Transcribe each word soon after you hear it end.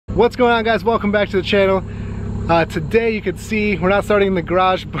What's going on, guys? Welcome back to the channel. Today you can see we're not starting in the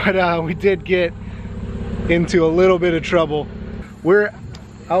garage, but we did get into a little bit of trouble. We're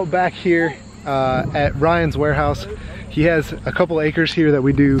out back here at Ryan's warehouse. He has a couple acres here that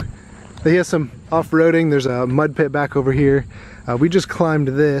we do. He has some off-roading. There's a mud pit back over here. We just climbed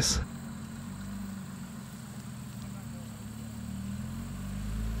this.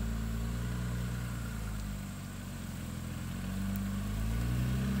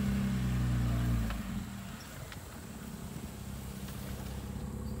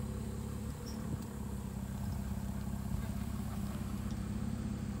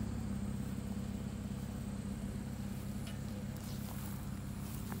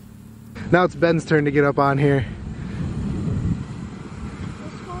 Now it's Ben's turn to get up on here.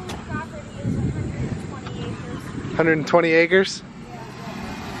 This whole property is 120 acres. 120 acres?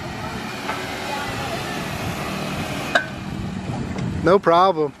 No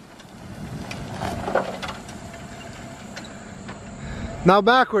problem. Now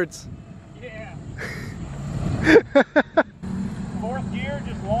backwards. Yeah. Fourth gear,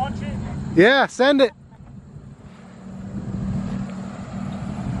 just launch it. Yeah, send it.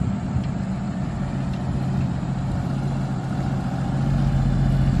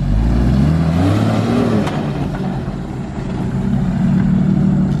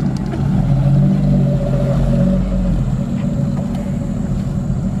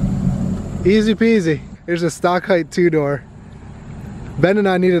 Easy peasy. Here's a stock height 2-door. Ben and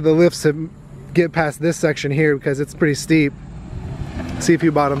I needed the lifts to get past this section here because it's pretty steep. See if he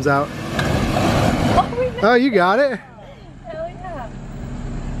bottoms out. Oh, you got it. Hell yeah.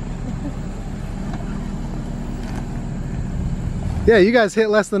 Yeah, you guys hit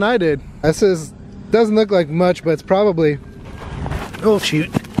less than I did. This doesn't look like much, but it's probably, oh shoot,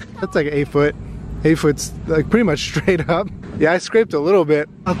 that's like 8 foot. 8 foot's like pretty much straight up. Yeah, I scraped a little bit,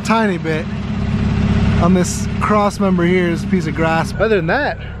 a tiny bit. On this cross member here is a piece of grass. Other than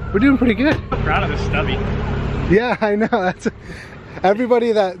that, we're doing pretty good. I'm proud of this stubby. Yeah, I know. That's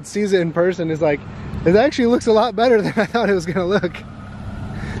everybody that sees it in person is like, it actually looks a lot better than I thought it was gonna look.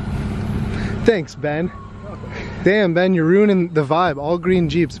 Thanks, Ben. Damn, Ben, you're ruining the vibe. All green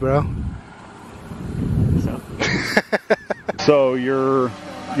Jeeps, bro. So your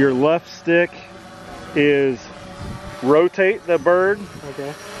left stick is rotate the bird,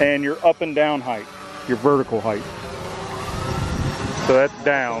 Okay. and your up and down height, your vertical height. So that's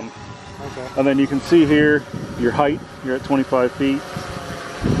down. Okay. And then you can see here your height, you're at 25 feet.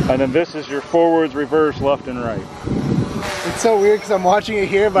 And then this is your forwards, reverse, left and right. It's so weird because I'm watching it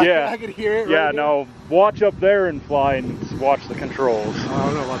here, but Yeah. I could hear it. Yeah, right no, watch up there and fly and watch the controls. Oh, I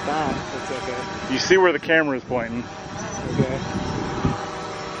don't know about that. That's okay. You see where the camera is pointing. Okay.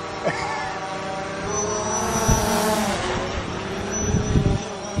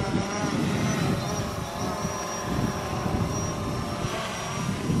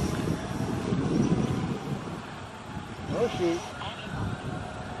 Oh shoot.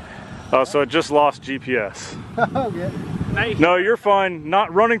 Oh, so it just lost GPS. Okay. Nice. No, you're fine.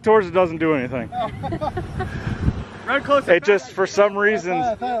 Not running towards it doesn't do anything. Run closer. It just, for some reason.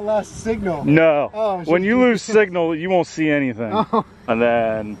 I thought it lost signal. No. Oh, when you lose signal, you won't see anything. Oh. And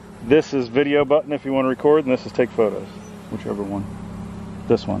then this is video button if you want to record, and this is take photos. Whichever one.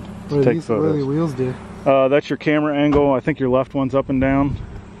 This one. What Take do the photos. wheels do? That's your camera angle. I think your left one's up and down.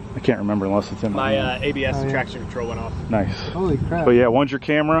 I can't remember unless it's in my my ABS Oh, yeah. traction control went off. Nice. Holy crap. But yeah, one's your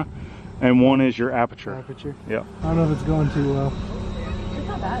camera and one is your aperture. Aperture. Yeah. I don't know if it's going too well. It's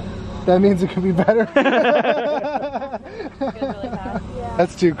not bad. That means it could be better. It goes really fast. Yeah.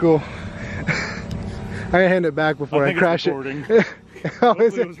 That's too cool. I gotta hand it back before I, crash it. Oh, is Hopefully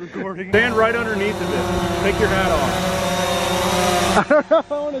it? it was recording. Stand right underneath of it. Take your hat off. I don't know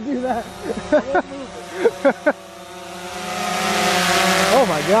if I want to do that. Oh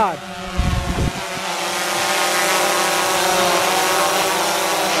my god.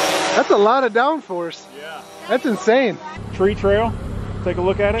 That's a lot of downforce. Yeah. That's insane. Tree trail. Take a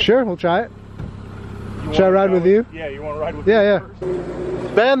look at it. Sure, we'll try it. You Should I wanna ride go with you? Yeah, you want to ride with me? Yeah, yeah.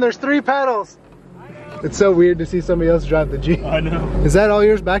 first? Ben, there's 3 pedals. It's so weird to see somebody else drive the Jeep. I know. Is that all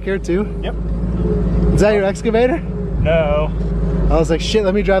yours back here too? Yep. Is that your excavator? No. I was like, shit,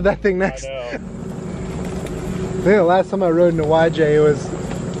 let me drive that thing next. I know. I think the last time I rode in a YJ was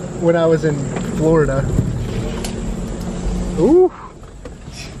when I was in Florida. Ooh.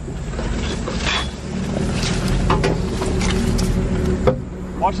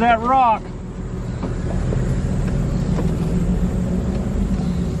 Watch that rock.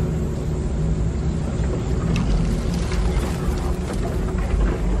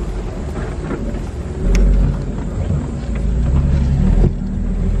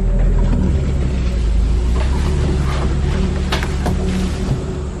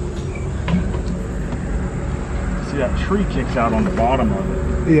 tree kicks out on the bottom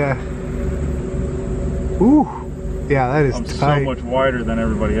of it. Yeah. Ooh. Yeah, that is I'm tight. so much wider than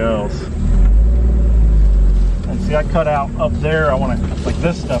everybody else. And see, I cut out up there. I want to, like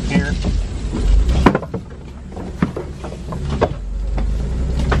this stuff here.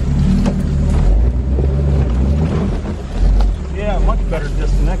 Yeah, much better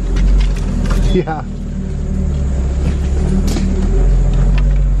disconnected. Yeah.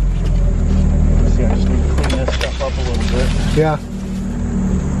 See, I just need to clean this stuff up a little bit. Yeah.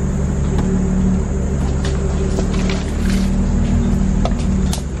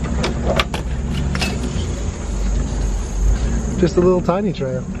 Just a little tiny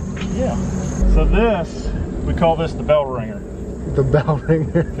trail. Yeah. So this, we call this the bell ringer. The bell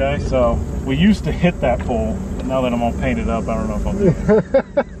ringer. Okay, so we used to hit that pole, but now that I'm gonna paint it up, I don't know if I'm doing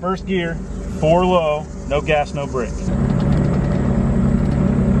it. First gear, 4 low, no gas, no brake.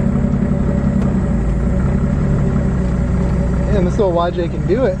 Man, this little YJ can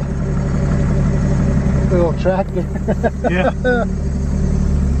do it. Little tractor. Yeah.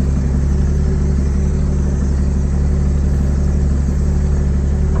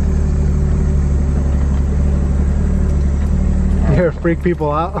 Here, freak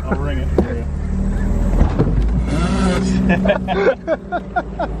people out. I'll ring it for you.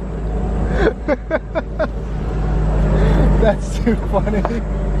 That's too funny.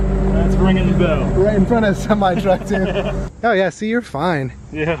 That's ringing the bell. Right in front of a semi truck too. Oh yeah, see, you're fine.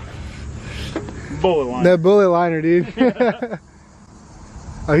 Yeah. Bullet line. That bullet liner, dude.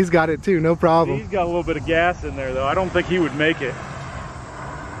 Oh, he's got it too, no problem. He's got a little bit of gas in there though. I don't think he would make it.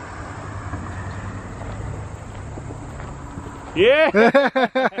 Yeah.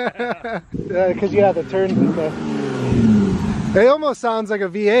 Because you have the turns and stuff. It almost sounds like a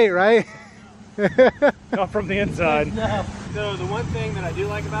V8, right? Not from the inside. No. So the one thing that I do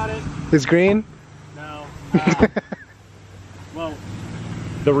like about it, It's green? no, well,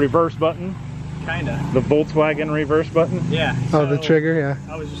 The reverse button. kinda. The Volkswagen reverse button. Yeah. Oh, the so trigger,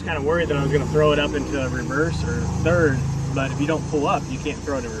 yeah. I was just kind of worried that I was going to throw it up into reverse or third, but if you don't pull up, you can't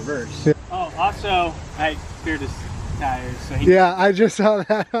throw it in reverse. Yeah. Oh, also, I feared his tires, so he. Yeah, I just saw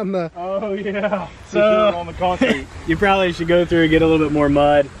that on the... Oh yeah. So on the concrete. you probably should go through and get a little bit more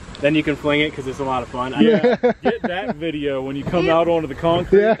mud. Then you can fling it because it's a lot of fun. Yeah. Get that video when you come out onto the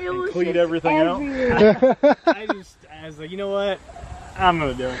concrete Yeah. and clean everything out. I was like, you know what? I'm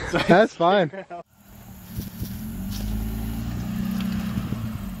gonna do it. So That's fine.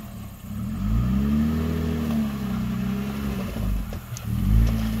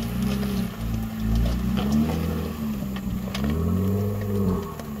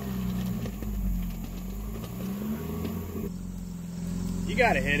 You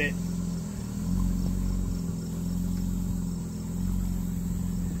gotta hit it.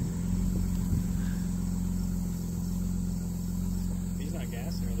 He's not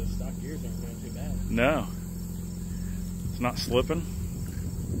gassing or those stock gears aren't going too bad. No. It's not slipping.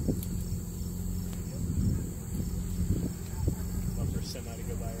 One for a semi to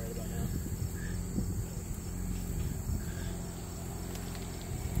go by right about now.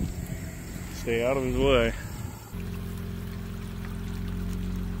 Stay out of his way.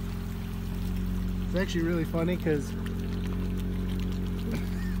 It's actually really funny because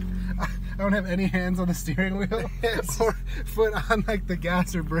I don't have any hands on the steering wheel or foot on like the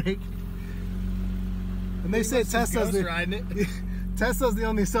gas or brake. And they say Tesla's Tesla's the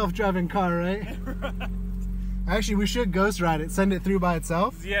only self-driving car, right? Actually, we should ghost ride it, send it through by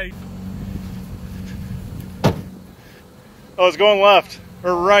itself. Yeah. Oh, it's going left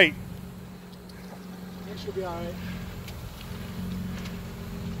or right. It should be alright.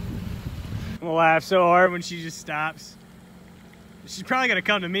 I'm gonna laugh so hard when she just stops. She's probably gonna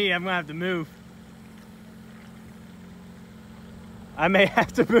come to me. I'm gonna have to move. I may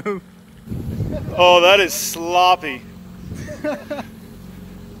have to move. Oh, that is sloppy.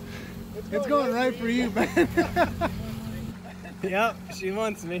 It's going right for you, man. Yep, she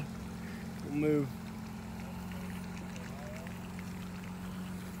wants me. We'll move.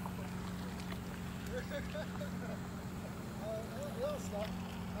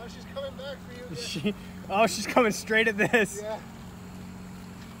 Oh, she's coming back for you. She's coming straight at this. Yeah.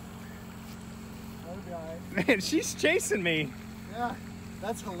 That'll be alright. Man, she's chasing me. Yeah,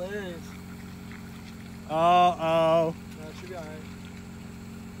 that's hilarious. Uh-oh. No, it should be alright.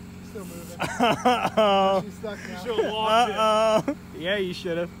 She's still moving. Uh-oh. She's stuck now. Should've locked it. Uh-oh. Yeah, you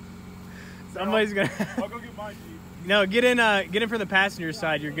should have. Somebody's gonna... I'll go get my Jeep. No, get in from the passenger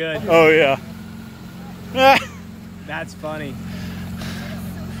side. You're good. Oh yeah. That's funny.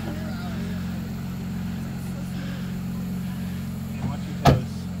 Watch your toes.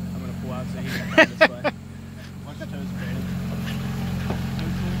 I'm gonna pull out so you can come this way. Watch your toes.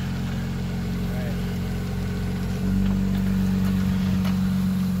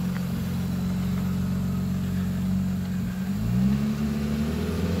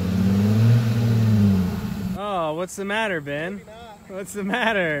 what's the matter, Ben? What's the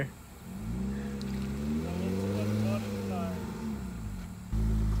matter?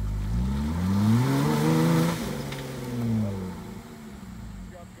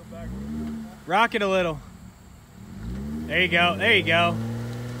 Rock it a little. There you go. There you go.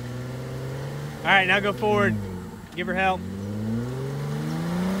 All right, now go forward. Give her help.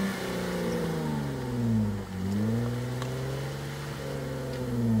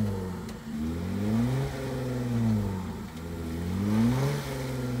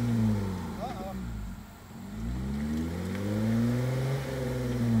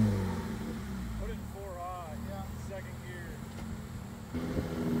 Put it in 4 high. Yeah. Second gear.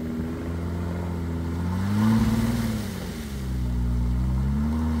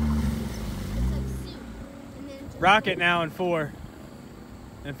 Rock it now in 4.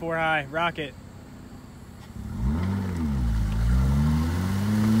 And 4 high. Rock it.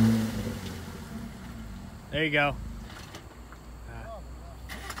 There you go.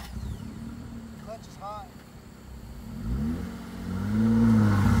 Clutch is hot.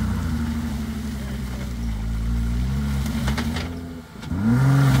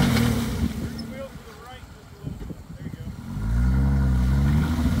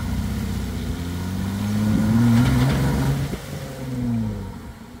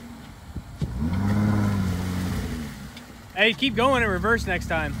 Hey, keep going in reverse next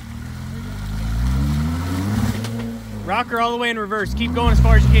time. Rock her all the way in reverse. Keep going as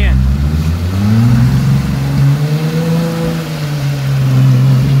far as you can.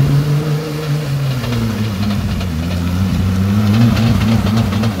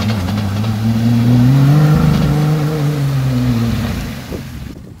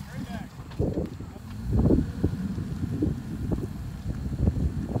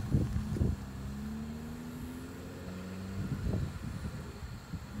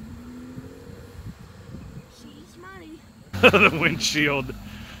 The windshield.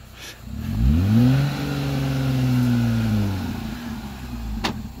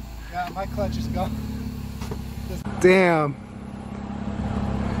 Yeah, my clutch is gone. Damn.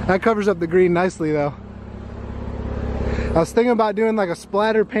 That covers up the green nicely though. I was thinking about doing like a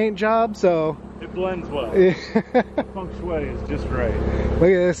splatter paint job, so It blends well. yeah. Feng shui is just right. Look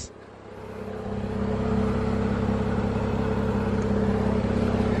at this.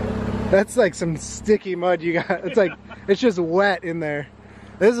 That's like some sticky mud you got. It's like, it's just wet in there.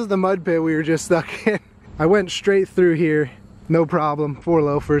 This is the mud pit we were just stuck in. I went straight through here, no problem, 4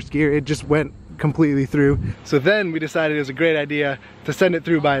 low first gear. It just went completely through. So then we decided it was a great idea to send it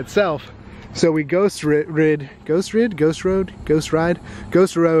through by itself. So we ghost rode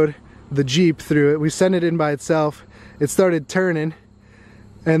the Jeep through it. We sent it in by itself. It started turning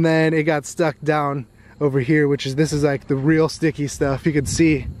and then it got stuck down over here, which is, this is like the real sticky stuff. You could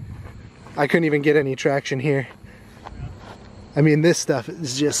see I couldn't even get any traction here. I mean, this stuff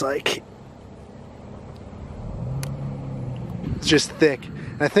is just like, it's just thick.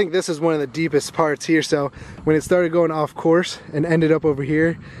 And I think this is one of the deepest parts here, so when it started going off course and ended up over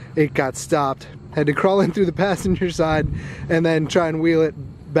here, it got stopped. Had to crawl in through the passenger side and then try and wheel it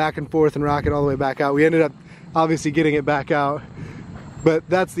back and forth and rock it all the way back out. We ended up obviously getting it back out, but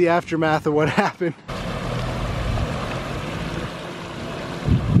that's the aftermath of what happened.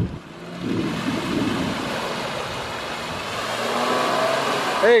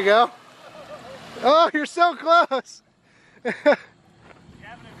 There you go. Oh, you're so close. You having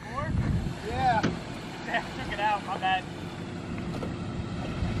it 4? Yeah. I took it out, my bad.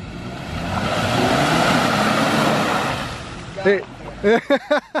 Hey.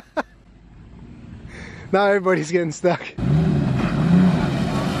 Now everybody's getting stuck.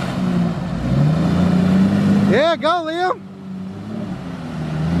 Yeah, go Liam.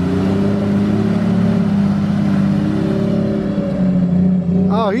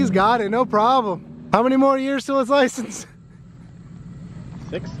 Oh, he's got it, no problem. How many more years till his license?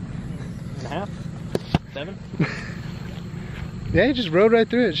 6.5, 7. Yeah, he just rode right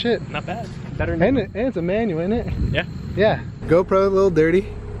through it, shit. Not bad. Better than And it's a manual, isn't it? Yeah. Yeah. GoPro a little dirty.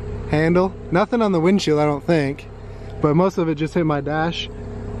 Handle. Nothing on the windshield, I don't think. But most of it just hit my dash.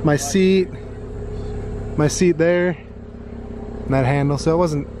 My seat there. And that handle. So it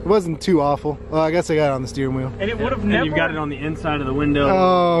wasn't too awful. Well, I guess I got it on the steering wheel. And it would have never. And you've got it on the inside of the window.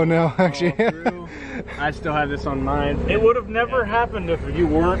 Oh no, actually. I still have this on mine. It would have never happened if you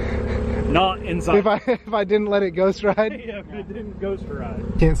weren't not inside. if I didn't let it ghost ride. Yeah, if it didn't ghost ride.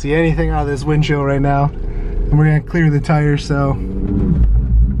 Can't see anything out of this windshield right now. And we're gonna clear the tires, so.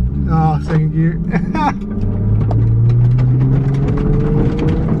 Oh, second gear.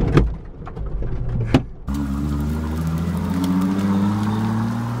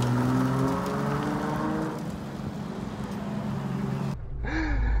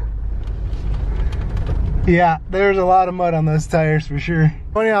 Yeah, there's a lot of mud on those tires for sure.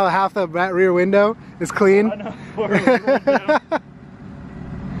 Funny how half the rear window is clean. I know. Before it rolled down.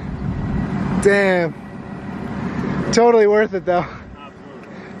 Damn. Totally worth it though.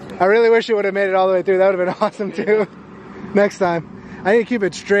 I really wish it would have made it all the way through. That would have been awesome too. Next time. I need to keep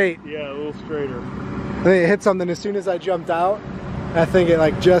it straight. Yeah, a little straighter. I think it hit something as soon as I jumped out. I think it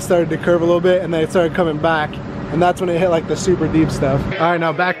like just started to curve a little bit and then it started coming back. And that's when it hit like the super deep stuff. All right,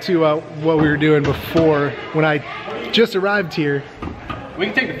 now back to what we were doing before when I just arrived here. We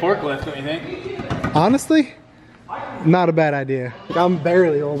can take the forklift, don't you think? Honestly, not a bad idea. I'm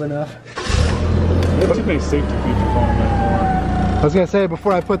barely old enough. There's too many safety features on them anymore. I was gonna say,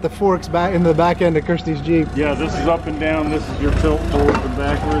 before I put the forks back into the back end of Kirsty's Jeep. Yeah, this is up and down, this is your tilt forward and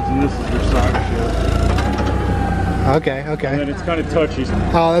backwards, and this is your side shift. Okay, okay. And then it's kind of touchy.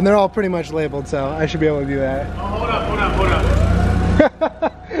 Oh, and they're all pretty much labeled, so I should be able to do that. Oh, hold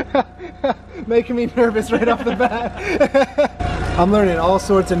up. Making me nervous right off the bat. I'm learning all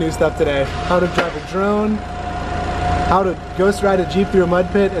sorts of new stuff today. How to drive a drone, how to ghost ride a Jeep through a mud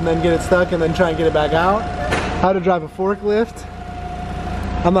pit and then get it stuck and then try and get it back out, how to drive a forklift.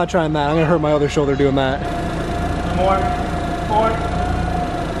 I'm not trying that. I'm gonna hurt my other shoulder doing that. More.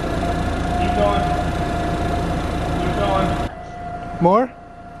 Keep going. Keep going. More?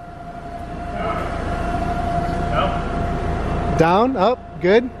 No. Down, up,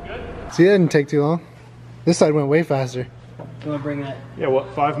 good? Good. See, that didn't take too long. This side went way faster. You want to bring that? Yeah,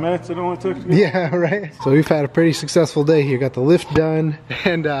 what, 5 minutes it only took to get? Yeah, right. So we've had a pretty successful day here. Got the lift done,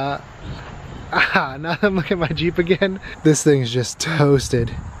 and now I'm looking at my Jeep again. This thing's just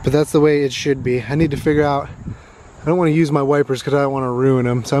toasted, but that's the way it should be. I need to figure out, I don't want to use my wipers because I don't want to ruin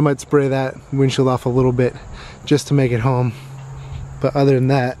them, so I might spray that windshield off a little bit just to make it home. But other than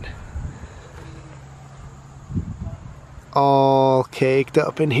that, all caked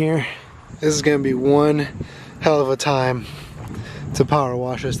up in here. This is gonna be one hell of a time to power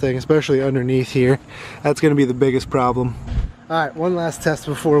wash this thing, especially underneath here. That's gonna be the biggest problem. All right, one last test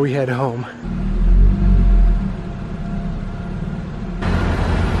before we head home.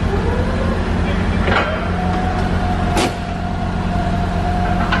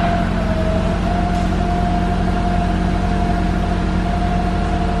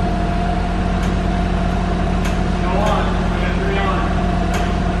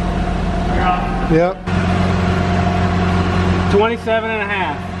 Yep. 27 and a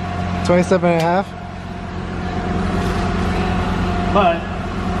half. 27 and a half? But,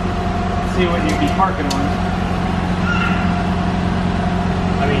 see what you'd be parking on.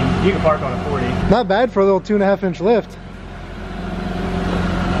 I mean, you can park on a 40. Not bad for a little 2.5 inch lift.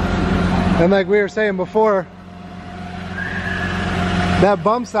 And like we were saying before, that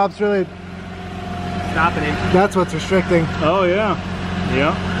bump stop's really Stopping him. that's what's restricting. Oh yeah,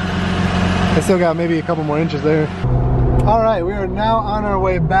 yeah. I still got maybe a couple more inches there. All right, we are now on our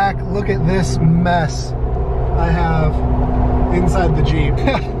way back. Look at this mess I have inside the Jeep.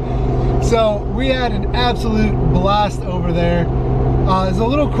 So we had an absolute blast over there. It's a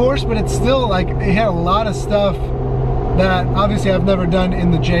little coarse, but it's still like, it had a lot of stuff that obviously I've never done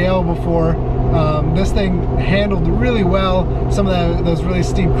in the JL before. This thing handled really well some of those really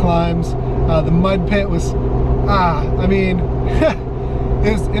steep climbs. The mud pit was, I mean,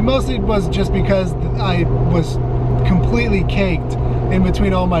 it mostly was just because I was completely caked in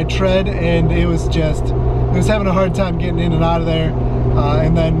between all my tread, and it was having a hard time getting in and out of there,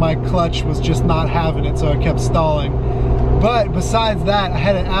 and then my clutch was just not having it, so I kept stalling. But besides that, I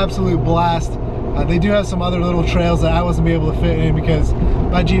had an absolute blast. They do have some other little trails that I wasn't able to fit in because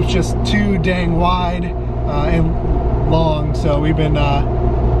my Jeep's just too dang wide and long, so we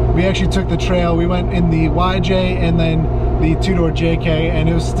actually took the trail. We went in the YJ and then the two-door JK, and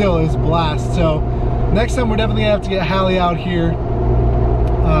it was a blast. So next time we're definitely gonna have to get Hallie out here.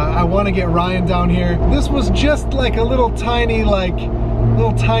 I want to get Ryan down here. This was just like a little tiny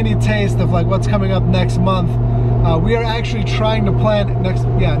taste of like what's coming up next month. We are actually trying to plan next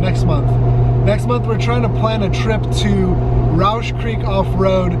month. Next month we're trying to plan a trip to Rausch Creek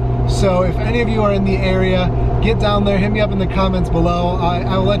off-road. So if any of you are in the area, get down there, hit me up in the comments below.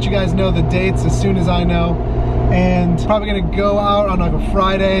 I will let you guys know the dates as soon as I know. And probably gonna go out on like a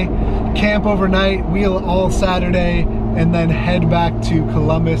Friday, camp overnight, wheel all Saturday, and then head back to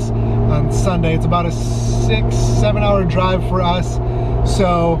Columbus on Sunday. It's about a 6-7 hour drive for us.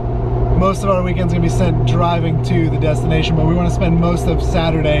 So most of our weekend's gonna be spent driving to the destination, but we wanna spend most of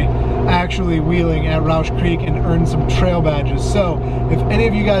Saturday actually wheeling at Rausch Creek and earn some trail badges. So if any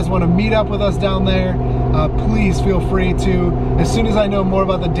of you guys wanna meet up with us down there, please feel free to, as soon as I know more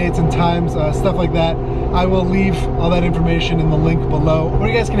about the dates and times, stuff like that, I will leave all that information in the link below. Or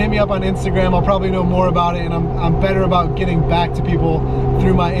you guys can hit me up on Instagram. I'll probably know more about it, and I'm better about getting back to people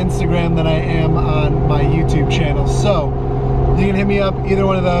through my Instagram than I am on my YouTube channel. So you can hit me up, either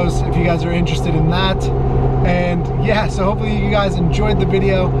one of those, if you guys are interested in that. And yeah, so hopefully you guys enjoyed the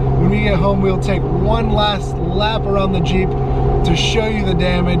video. When we get home, we'll take one last lap around the Jeep to show you the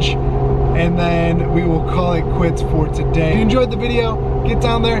damage, and then we will call it quits for today. If you enjoyed the video, get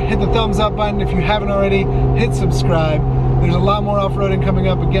down there, hit the thumbs up button. If you haven't already, hit subscribe. There's a lot more off-roading coming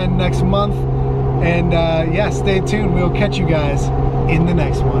up again next month. And yeah, stay tuned. We'll catch you guys in the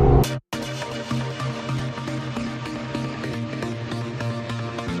next one.